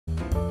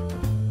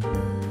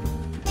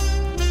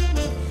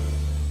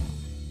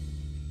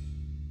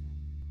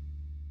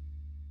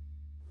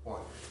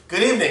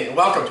Good evening and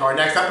welcome to our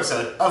next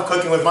episode of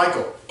Cooking with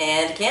Michael.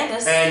 And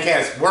Candace. And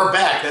Candace, we're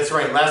back. That's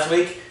right. Last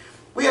week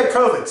we had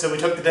COVID, so we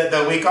took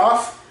the week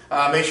off.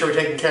 Make sure we're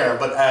taken care of.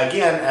 But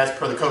again, as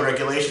per the COVID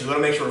regulations, we want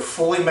to make sure we're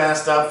fully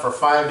masked up for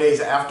 5 days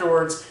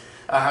afterwards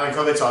having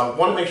COVID. So I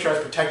want to make sure I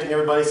was protecting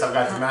everybody, so I've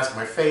got the mask on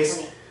my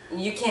face.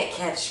 You can't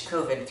catch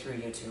COVID through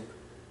YouTube.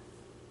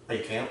 Oh,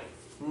 you can't?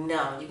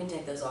 No, you can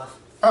take those off.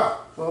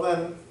 Oh, well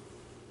then.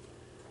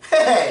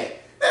 Hey,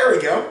 there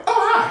we go.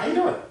 Oh, hi. How you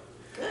doing?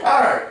 Good.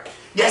 All right.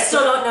 I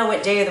still don't know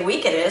what day of the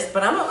week it is,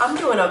 but I'm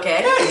doing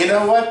okay. Yeah, you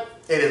know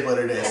what? It is what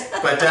it is.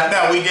 But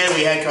no, we did.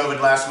 We had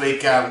COVID last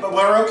week, but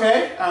we're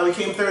okay. We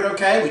came through it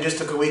okay. We just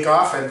took a week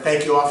off, and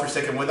thank you all for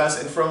sticking with us.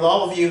 And for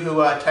all of you who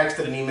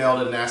texted and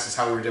emailed and asked us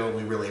how we were doing,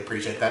 we really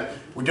appreciate that.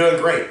 We're doing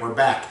great. We're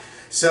back.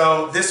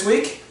 So this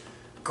week,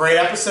 great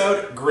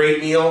episode,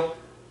 great meal.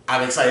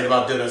 I'm excited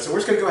about doing it. So we're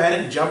just going to go ahead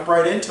and jump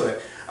right into it.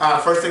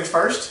 First things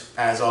first,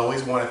 as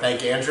always, we want to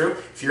thank Andrew.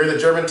 If you're in the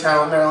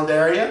Germantown, Maryland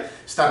area,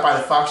 stop by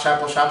the Fox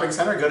Chapel Shopping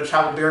Center, go to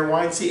Chapel Beer and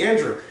Wine, see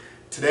Andrew.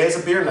 Today is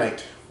a beer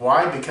night.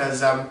 Why?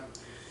 Because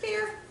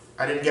beer.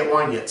 I didn't get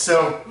wine yet.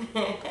 So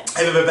I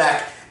haven't been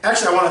back.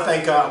 Actually, I want to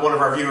thank one of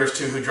our viewers,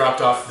 too, who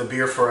dropped off the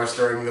beer for us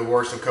during the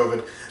worst of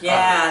COVID.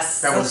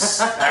 Yes. That was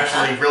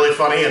actually really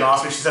funny and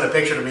awesome. She sent a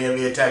picture to me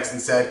via text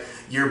and said,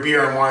 your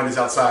beer and wine is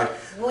outside.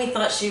 We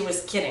thought she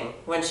was kidding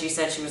when she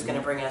said she was going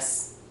to bring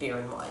us beer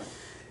and wine.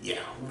 Yeah,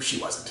 she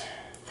wasn't.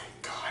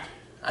 Thank God.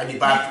 I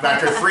need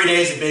after 3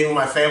 days of being with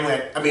my family.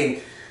 I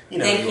mean, you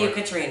know. Thank you,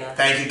 Katrina.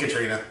 Thank you,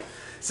 Katrina.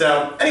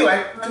 So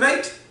anyway,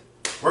 tonight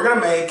we're gonna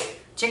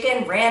make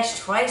chicken ranch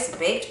twice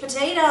baked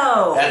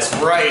potato. That's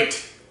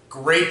right.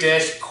 Great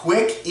dish,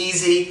 quick,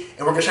 easy,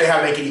 and we're gonna show you how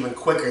to make it even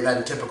quicker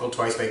than typical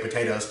twice baked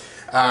potatoes.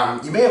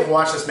 You may have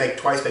watched us make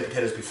twice baked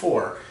potatoes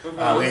before.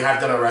 We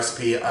have done a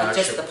recipe.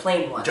 Just the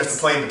plain ones. Just the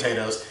plain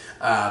potatoes.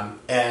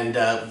 And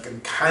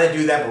kind of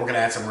do that, but we're going to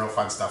add some real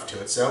fun stuff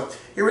to it. So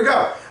here we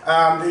go.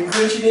 The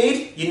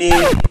ingredients you need,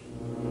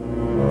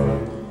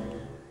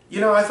 you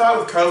know, I thought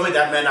with COVID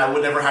that meant I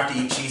would never have to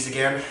eat cheese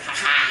again.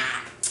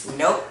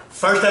 Nope.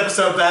 First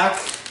episode back,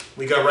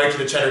 we go right to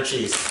the cheddar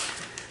cheese.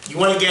 You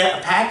want to get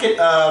a packet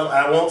of,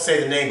 I won't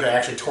say the name because I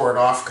actually tore it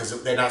off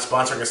because they're not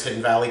sponsoring us,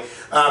 Hidden Valley.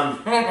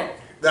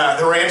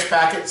 The ranch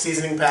packet,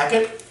 seasoning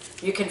packet.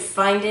 You can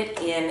find it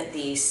in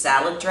the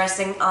salad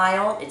dressing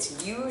aisle.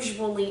 It's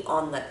usually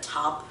on the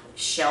top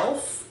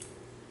shelf,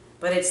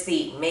 but it's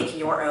the make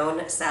your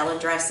own salad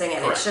dressing,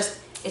 and Correct.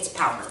 it's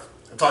powder.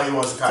 That's all you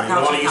want is the powder. You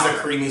don't want to use the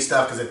creamy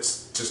stuff because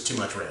it's just too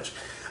much ranch.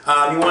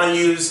 You want to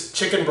use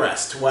chicken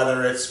breast,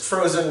 whether it's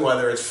frozen,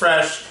 whether it's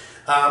fresh,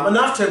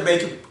 enough to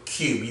make a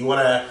cube. You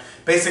want to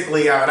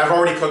basically, and I've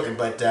already cooked it,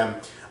 but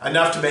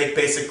enough to make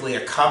basically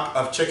a cup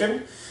of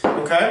chicken,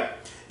 okay?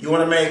 You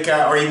want to make,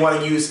 or you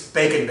want to use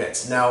bacon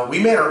bits. Now, we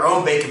made our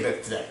own bacon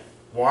bits today.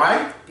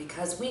 Why?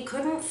 Because we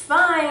couldn't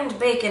find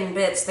bacon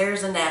bits.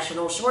 There's a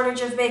national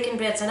shortage of bacon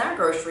bits, and our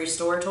grocery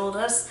store told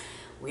us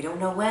we don't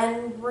know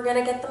when we're going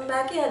to get them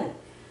back in.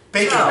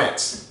 Bacon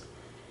bits.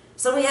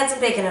 So we had some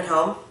bacon at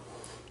home,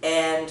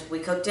 and we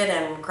cooked it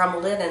and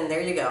crumbled it, and there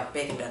you go,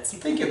 bacon bits. You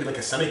think it'd be like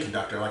a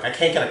semiconductor, like I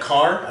can't get a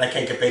car, and I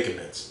can't get bacon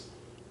bits.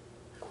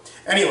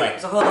 Anyway.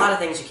 There's a whole lot of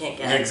things you can't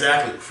get. Yeah,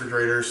 exactly,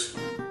 refrigerators.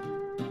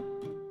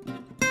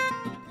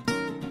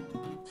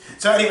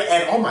 So anyway,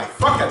 and oh my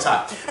fuck, that's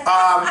hot.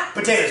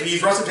 Potatoes. We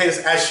use roasted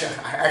potatoes. I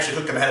actually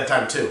cooked them ahead of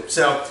time too.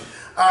 So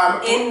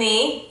in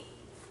the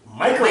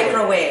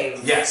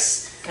microwave.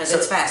 Yes. Because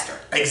it's faster.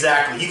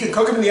 Exactly. You can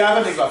cook them in the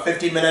oven. It takes about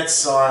 15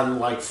 minutes on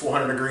like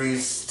 400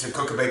 degrees to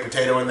cook a baked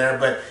potato in there.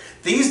 But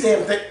these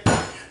damn things,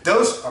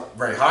 those are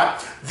very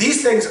hot.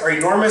 These things are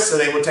enormous, so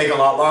they would take a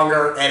lot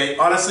longer. And it,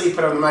 honestly, you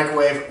put them in the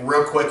microwave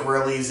real quick,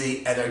 real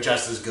easy, and they're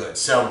just as good.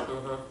 So,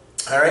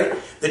 all right,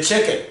 the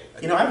chicken.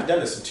 You know, I haven't done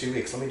this in 2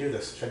 weeks. Let me do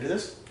this. Should I do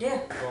this? Yeah.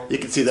 You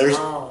can see there's...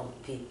 Tall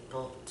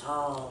people,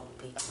 tall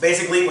people.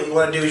 Basically, what you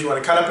want to do is you want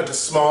to cut up into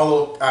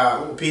small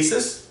little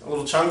pieces,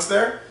 little chunks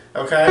there,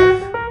 okay?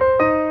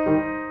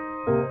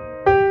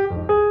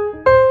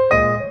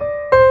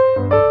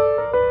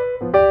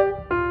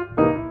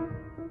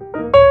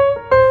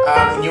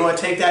 And you want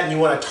to take that and you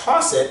want to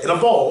toss it in a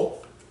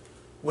bowl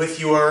with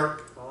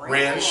your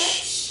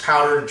ranch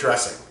powdered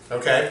dressing,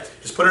 okay?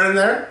 Just put it in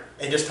there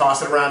and just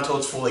toss it around until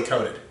it's fully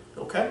coated.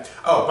 Okay.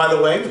 Oh, by the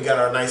way, we got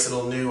our nice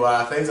little new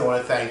things. I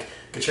want to thank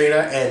Katrina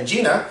and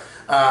Gina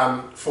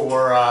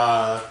for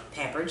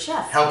Pampered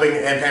Chef helping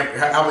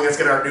us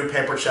get our new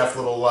Pampered Chef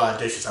little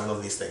dishes. I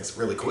love these things.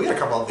 Really cool. We got a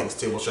couple of things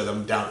too. We'll show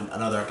them down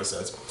in other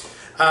episodes.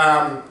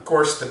 Of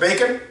course, the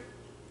bacon.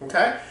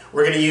 Okay.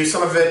 We're going to use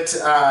some of it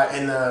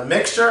in the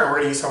mixture, and we're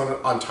going to use some of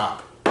it on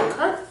top.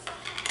 Okay.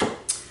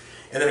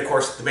 And then, of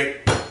course, the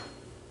bacon.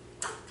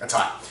 That's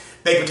hot.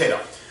 Baked potato.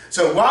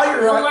 So while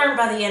you're we'll learn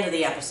by the end of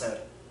the episode.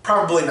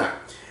 Probably not.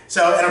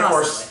 So, and of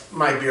course,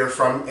 my beer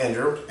from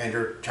Andrew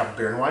Chapel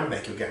Beer and Wine.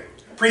 Thank you again.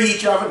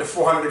 Preheat your oven to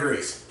 400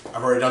 degrees.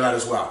 I've already done that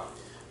as well.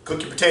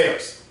 Cook your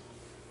potatoes.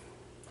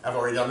 I've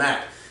already done that.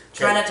 Okay.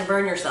 Try not to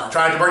burn yourself.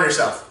 Try not to burn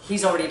yourself.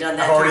 He's already done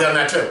that. I've already done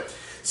that too.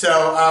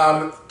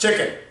 So,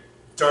 chicken.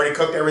 It's already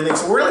cooked everything,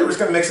 so we're just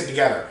gonna mix it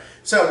together.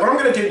 So what I'm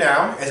gonna do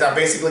now is I'm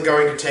basically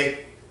going to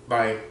take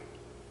my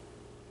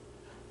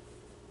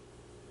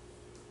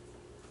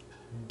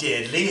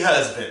Deadly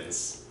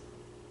Husbands,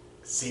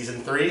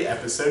 Season 3,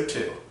 Episode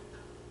 2.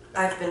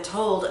 I've been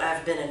told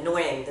I've been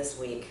annoying this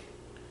week.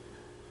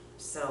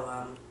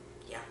 So,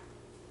 yeah.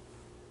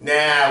 Nah,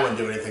 I wouldn't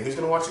do anything. Who's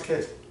gonna watch the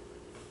kids?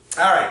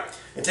 Alright,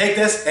 and take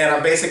this, and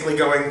I'm basically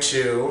going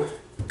to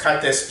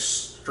cut this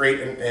straight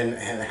in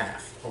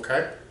half,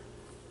 okay?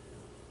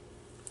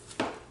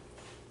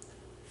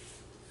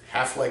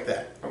 Half like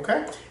that,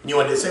 okay? And you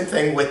want to do the same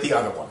thing with the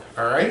other one,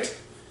 alright?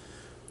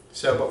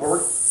 So, but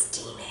we're...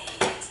 Steamy.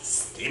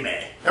 Steamy.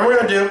 Then what we're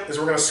going to do is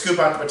we're going to scoop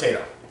out the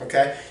potato,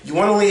 okay? You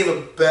want to leave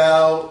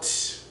about,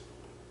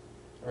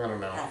 I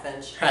don't know.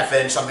 Half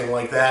inch, something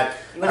like that.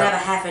 You want to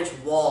have a half-inch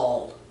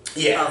wall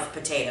yeah. of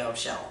potato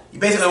shell. You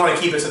basically want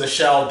to keep it so the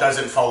shell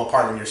doesn't fall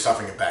apart when you're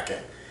stuffing it back in.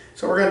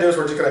 So what we're going to do is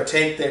we're just going to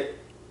take the...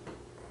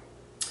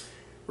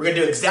 We're going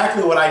to do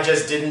exactly what I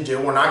just didn't do.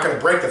 We're not going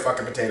to break the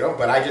fucking potato,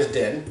 but I just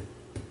did.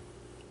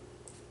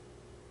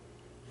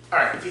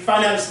 Alright, if you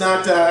find out it's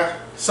not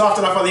soft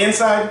enough on the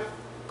inside,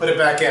 put it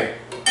back in.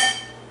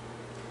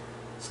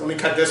 So let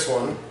me cut this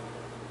one.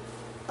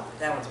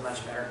 That one's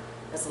much better.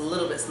 It's a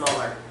little bit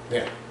smaller.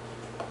 Yeah.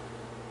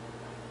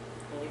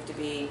 You have to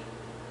be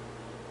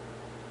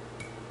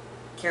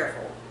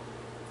careful.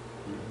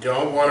 You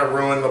don't want to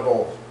ruin the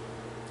bowl.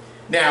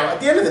 Now, at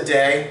the end of the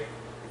day,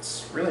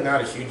 it's really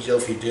not a huge deal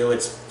if you do.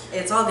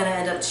 It's all going to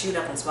end up chewed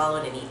up and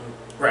swallowed and eaten.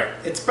 Right.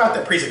 It's about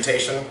the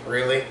presentation,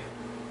 really.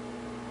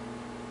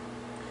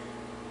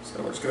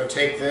 So we're just going to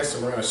take this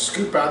and we're going to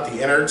scoop out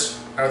the innards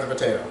out of the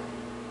potato.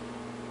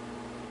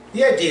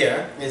 The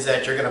idea is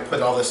that you're going to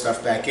put all this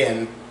stuff back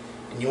in,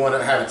 and you want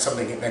to have it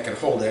something that can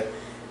hold it,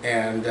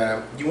 and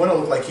you want to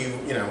look like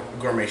you know,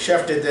 a gourmet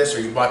chef did this,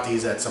 or you bought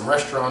these at some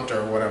restaurant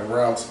or whatever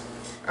else.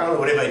 I don't know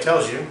what anybody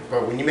tells you,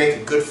 but when you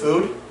make good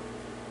food,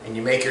 and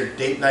you make your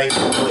date night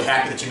really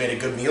happy that you made a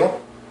good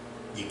meal,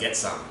 you get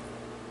some.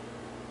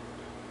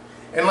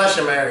 Unless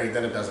you're married,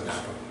 then it doesn't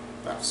happen.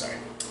 I'm sorry.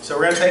 So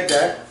we're going to take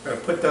that, we're going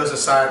to put that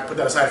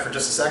aside for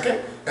just a second,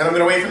 and I'm going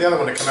to wait for the other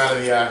one to come out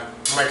of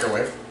the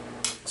microwave.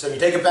 So you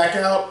take it back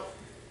out,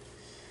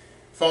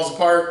 falls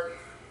apart,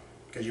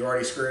 because you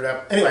already screwed it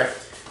up. Anyway,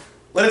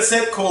 let it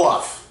sit, cool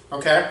off,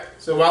 okay?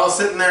 So while it's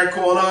sitting there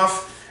cooling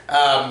off...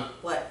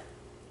 what?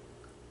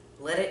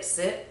 Let it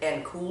sit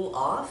and cool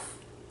off?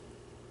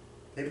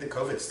 Maybe the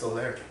COVID's still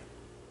there.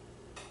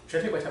 Should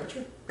I take my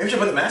temperature? Maybe I should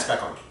put the mask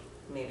back on.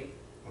 Maybe.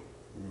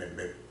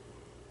 Maybe.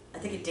 I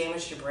think it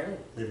damaged your brain.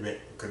 Maybe.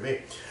 Could be.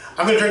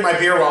 I'm going to drink my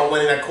beer while I'm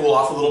letting that cool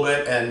off a little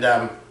bit, and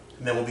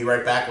then we'll be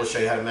right back. We'll show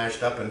you how to mash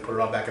it up and put it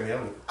all back in the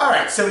oven.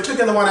 Alright, so we took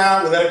the other one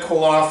out, we let it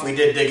cool off, we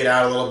did dig it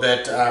out a little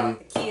bit. The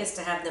key is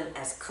to have them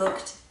as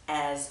cooked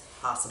as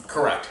possible.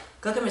 Correct.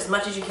 Cook them as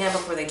much as you can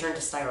before they turn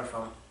to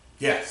styrofoam.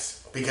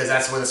 Yes, because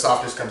that's when the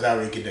softness comes out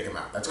and you can dig them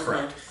out. That's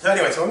correct. So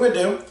anyway, so what I'm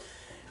going to do,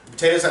 the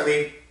potatoes that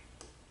we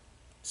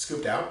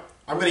scooped out,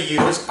 I'm going to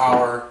use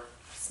our...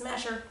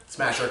 Smasher.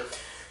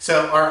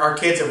 So our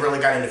kids have really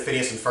gotten into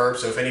Phineas and Ferb,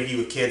 so if any of you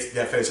with kids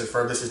that Phineas and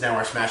Ferb, this is now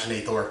our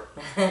Smashinator.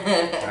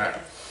 Alright.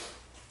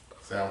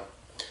 So,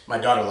 my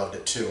daughter loved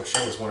it too.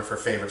 She was one of her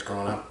favorites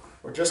growing up.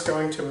 We're just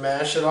going to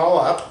mash it all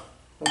up,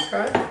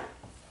 okay?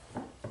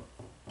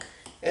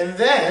 And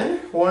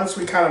then, once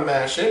we kind of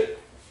mash it,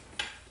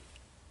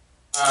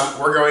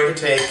 we're going to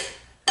take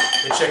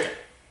the chicken.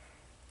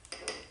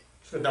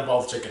 Just going to dump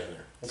all the chicken in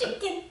there.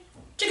 Okay?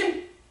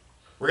 Chicken!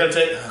 We're going to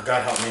take, oh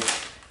God help me.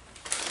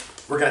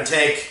 We're going to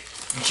take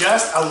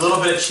just a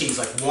little bit of cheese,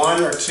 like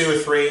 1 or 2 or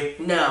 3.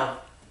 No.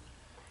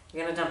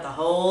 You're going to dump the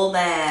whole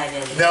bag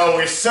in. No,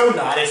 we're so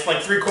not. It's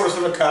like 3/4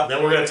 of a cup.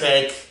 Then we're going to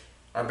take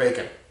our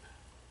bacon.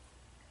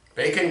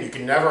 Bacon, you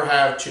can never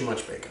have too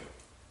much bacon.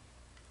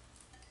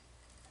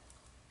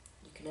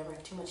 You can never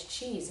have too much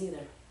cheese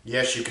either.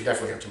 Yes, you can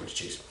definitely have too much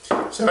cheese.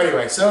 So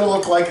anyway, so it'll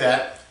look like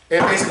that.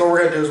 And basically what we're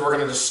going to do is we're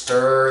going to just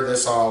stir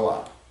this all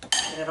up.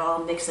 Get it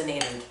all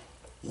mixinated.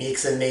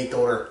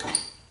 Mixinator.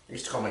 I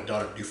used to call my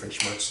daughter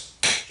Doofenshmirtz.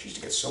 She used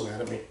to get so mad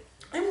at me.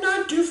 I'm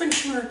not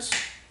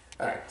Doofenshmirtz.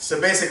 Alright, so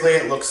basically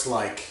it looks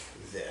like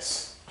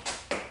this.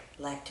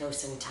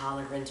 Lactose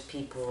intolerant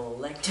people.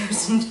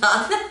 Lactose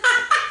intolerant.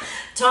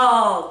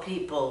 Tall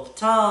people.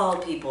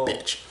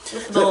 Bitch.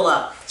 Lift the bowl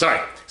up.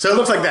 Sorry. So it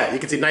looks like that. You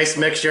can see nice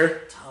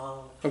mixture.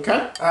 Tall.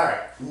 Okay?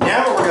 Alright.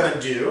 Now what we're going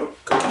to do,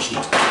 cookie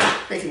sheet,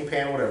 baking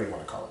pan, whatever you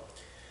want to call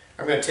it.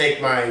 I'm going to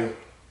take my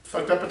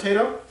fucked up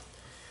potato,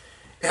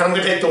 and I'm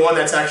going to take the one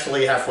that's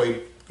actually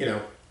halfway, you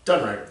know,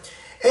 done right.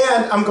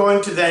 And I'm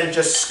going to then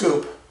just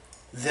scoop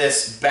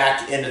this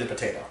back into the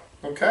potato.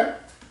 Okay?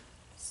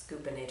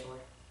 Scoopinator.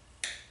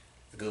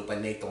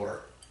 Scoopinator.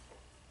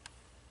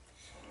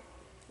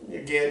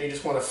 Again, you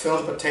just want to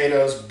fill the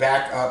potatoes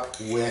back up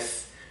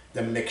with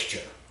the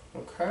mixture.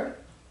 Okay?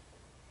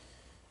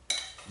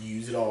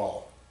 Use it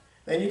all.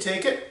 Then you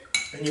take it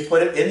and you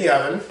put it in the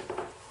oven,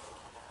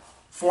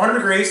 400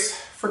 degrees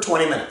for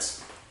 20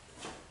 minutes.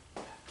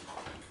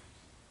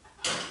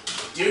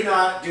 Do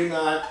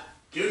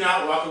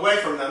not walk away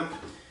from them.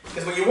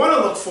 Because what you want to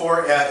look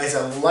for is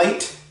a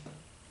light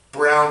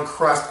brown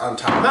crust on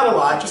top. Not a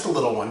lot, just a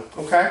little one,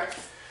 okay?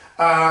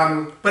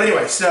 But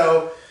anyway,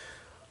 so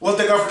we'll let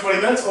that go for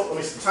 20 minutes. Oh, let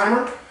me set the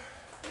timer.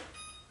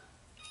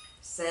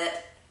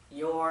 Set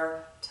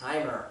your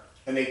timer.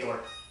 Inator.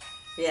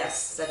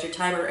 Yes, set your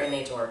timer,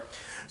 Inator.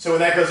 So when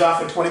that goes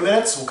off in 20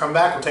 minutes, we'll come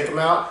back, we'll take them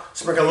out,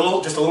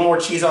 sprinkle just a little more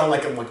cheese on,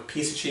 like a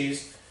piece of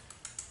cheese.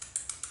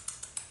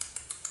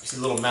 You see a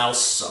little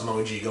mouse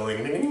emoji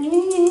going.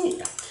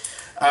 We'll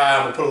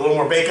put a little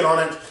more bacon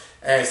on it,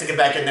 and stick it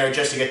back in there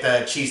just to get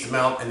the cheese to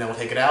melt, and then we'll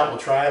take it out, we'll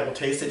try it, we'll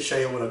taste it, show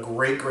you what a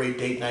great, great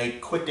date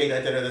night, quick date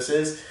night dinner this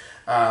is.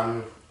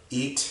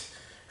 Eat,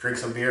 drink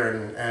some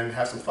beer, and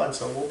have some fun.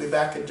 So we'll be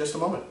back in just a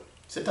moment.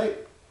 Sit tight.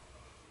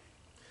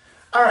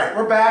 All right,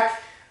 we're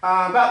back.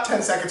 About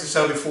 10 seconds or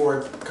so before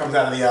it comes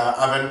out of the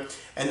oven,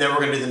 and then we're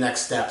going to do the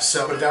next step.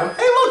 So put it down.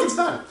 Hey, look, it's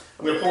done.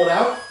 I'm going to pull it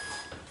out.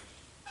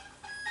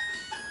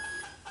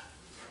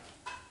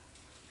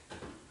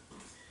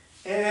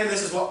 And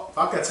this is what,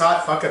 fuck, that's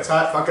hot, fuck, that's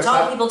hot, fuck, that's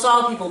hot.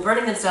 Tall people,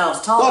 burning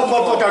themselves, tall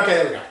people. Look, okay,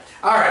 there we go.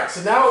 All right,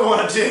 so now what we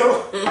want to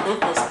do,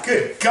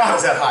 good God,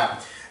 is that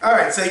hot. All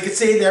right, so you can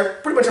see there,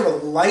 pretty much have a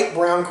light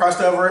brown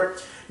crust over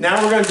it. Now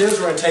what we're going to do is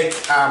we're going to take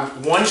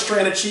one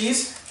strand of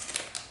cheese.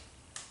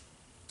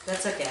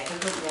 That's okay, I can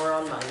put more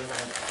on mine than I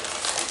do.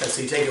 Okay,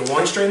 so you take your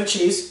one strand of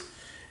cheese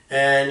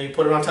and you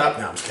put it on top.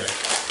 No, I'm just kidding.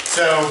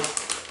 So,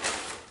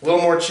 a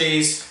little more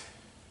cheese.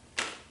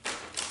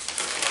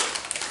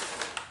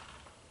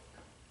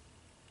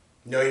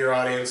 Know your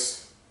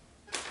audience.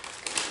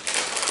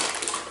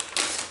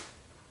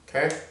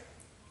 Okay.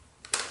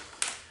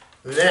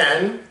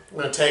 Then, I'm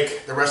going to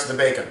take the rest of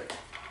the bacon.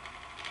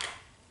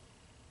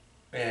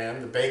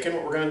 And the bacon,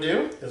 what we're going to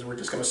do is we're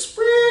just going to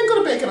sprinkle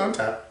the bacon on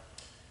top.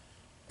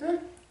 Okay.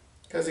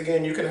 Because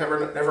again, you can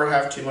never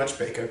have too much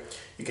bacon.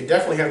 You can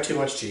definitely have too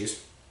much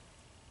cheese.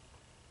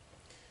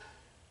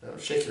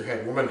 Don't shake your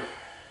head, woman.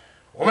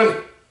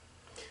 Woman!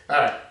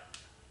 Alright.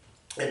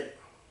 Did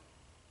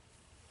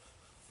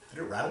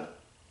it rattle?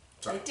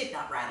 Sorry. It did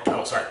not rattle.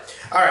 Oh, sorry.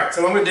 Alright,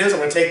 so what I'm going to do is I'm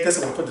going to take this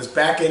and I'm going to put this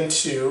back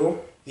into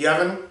the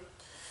oven.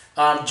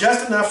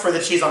 Just enough for the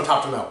cheese on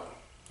top to melt.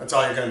 That's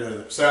all you're going to do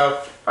with it.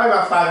 So, probably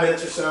about 5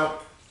 minutes or so.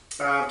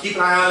 Keep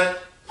an eye on it.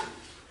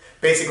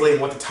 Basically,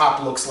 what the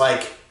top looks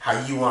like, how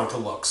you want it to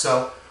look.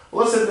 So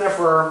we'll sit there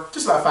for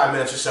just about 5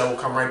 minutes or so. We'll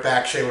come right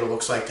back, show you what it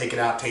looks like, take it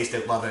out, taste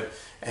it, love it,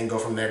 and go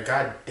from there.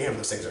 God damn,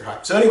 those things are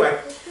hot. So anyway,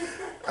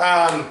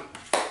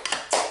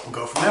 we'll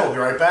go from there. We'll be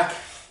right back.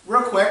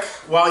 Real quick,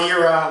 while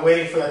you're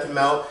waiting for that to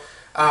melt,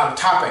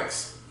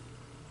 toppings.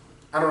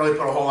 I don't really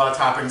put a whole lot of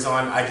toppings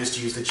on. I just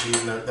use the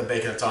cheese and the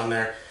bacon that's on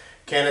there.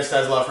 Candace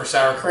does love her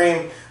sour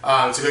cream.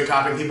 It's a good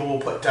topping. People will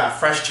put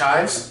fresh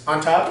chives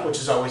on top, which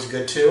is always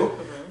good too.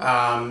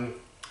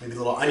 Maybe a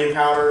little onion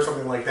powder or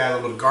something like that, a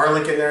little bit of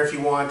garlic in there if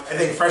you want. I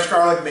think fresh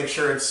garlic, make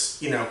sure it's,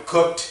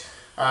 cooked,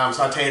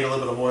 sauteed in a little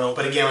bit of oil.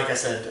 But again, like I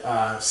said,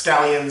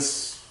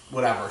 scallions,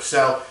 whatever.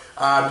 So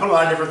put a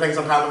lot of different things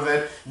on top of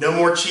it. No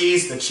more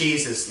cheese. The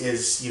cheese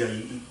is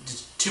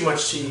just too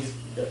much cheese.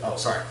 Oh,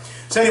 sorry.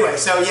 So anyway,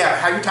 so yeah,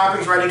 have your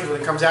toppings ready because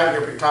when it comes out, you're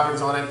going to put your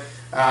toppings on it.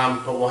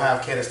 But we'll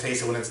have Candace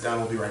taste it when it's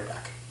done. We'll be right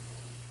back.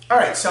 All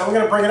right, so we're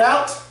going to bring it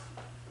out,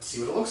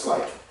 see what it looks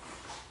like.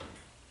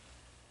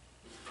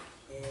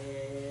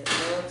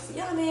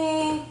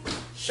 Yummy!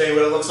 Show you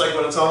what it looks like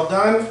when it's all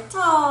done.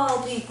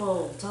 Tall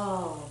people,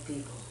 tall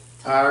people.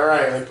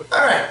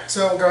 Alright,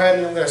 so we'll go ahead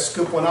and I'm going to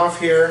scoop one off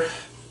here.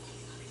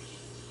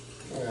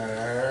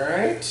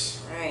 Alright.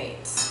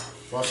 Right.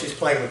 While she's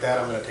playing with that,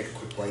 I'm going to take a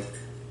quick bite.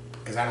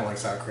 Because I don't like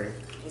sour cream.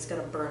 He's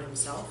going to burn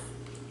himself.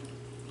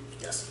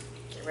 Yes.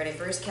 Get ready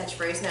for his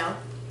catchphrase now.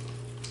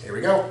 Here we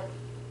go.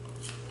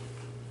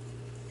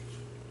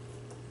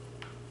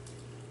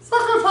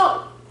 Fuck, it's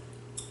hot.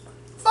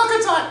 Fuck,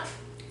 it's hot.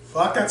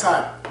 Fuck, that's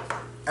hot.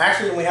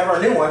 Actually, when we have our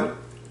new one,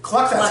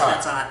 cluck, that's hot.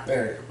 That's hot.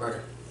 There you go. Okay.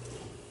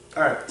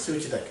 Alright, see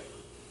what you think.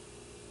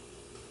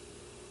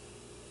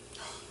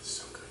 Oh, it's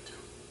so good, too.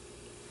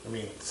 I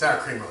mean, sour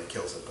cream really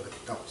kills it, but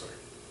oh, sorry.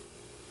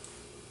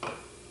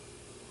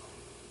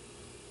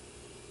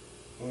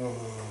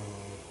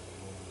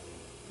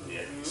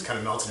 Yeah, it's kind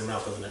of melts in your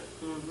mouth, doesn't it?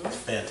 It's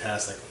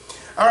fantastic.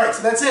 Alright,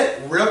 so that's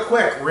it. Real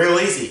quick, real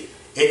easy.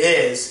 It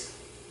is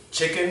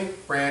chicken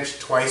ranch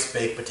twice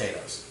baked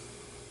potatoes.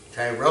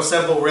 Okay, real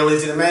simple, real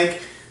easy to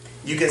make.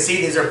 You can see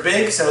these are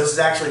big, so this is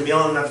actually a meal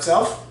in and of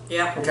itself.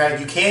 Yeah. Okay,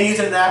 you can use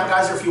it as an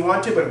appetizer if you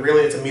want to, but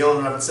really it's a meal in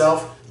and of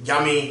itself.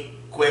 Yummy,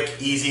 quick,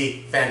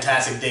 easy,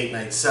 fantastic date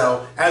night.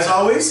 So, as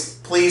always,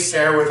 please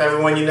share with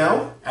everyone you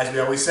know. As we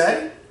always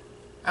say,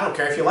 I don't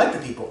care if you like the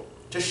people,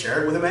 just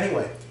share it with them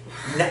anyway.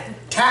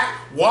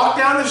 Walk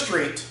down the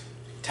street,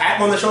 tap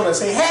them on the shoulder and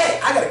say,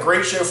 hey, I got a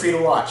great show for you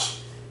to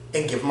watch.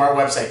 And give them our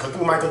website,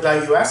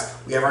 cookingwithmichael.us.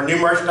 We have our new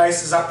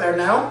merchandise is up there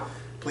now.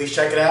 Please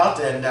check it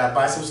out and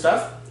buy some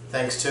stuff.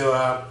 Thanks to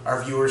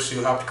our viewers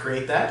who helped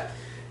create that.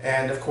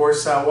 And of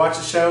course, watch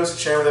the shows,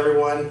 share with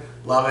everyone,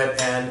 love it.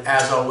 And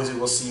as always, we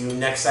will see you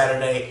next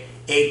Saturday,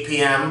 8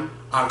 p.m.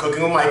 on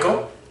Cooking with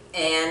Michael.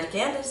 And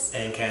Candace.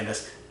 And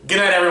Candace. Good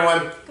night,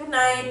 everyone. Good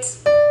night.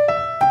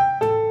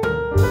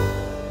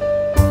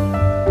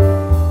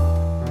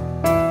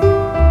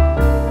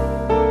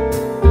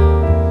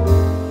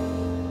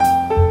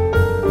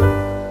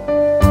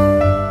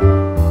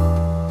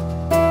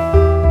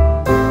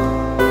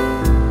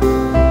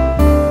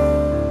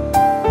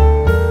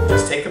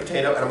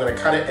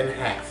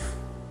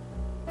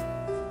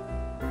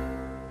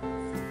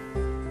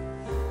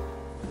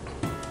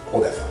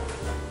 Hold that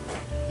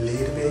thought.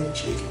 Little bit of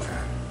chicken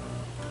fried,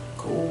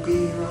 cold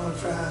beer on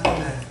Friday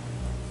night,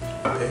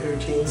 pair of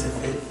jeans that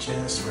fit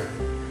just right.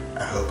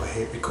 I hope I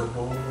hit record.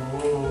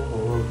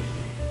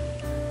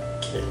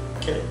 Get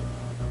it, get it.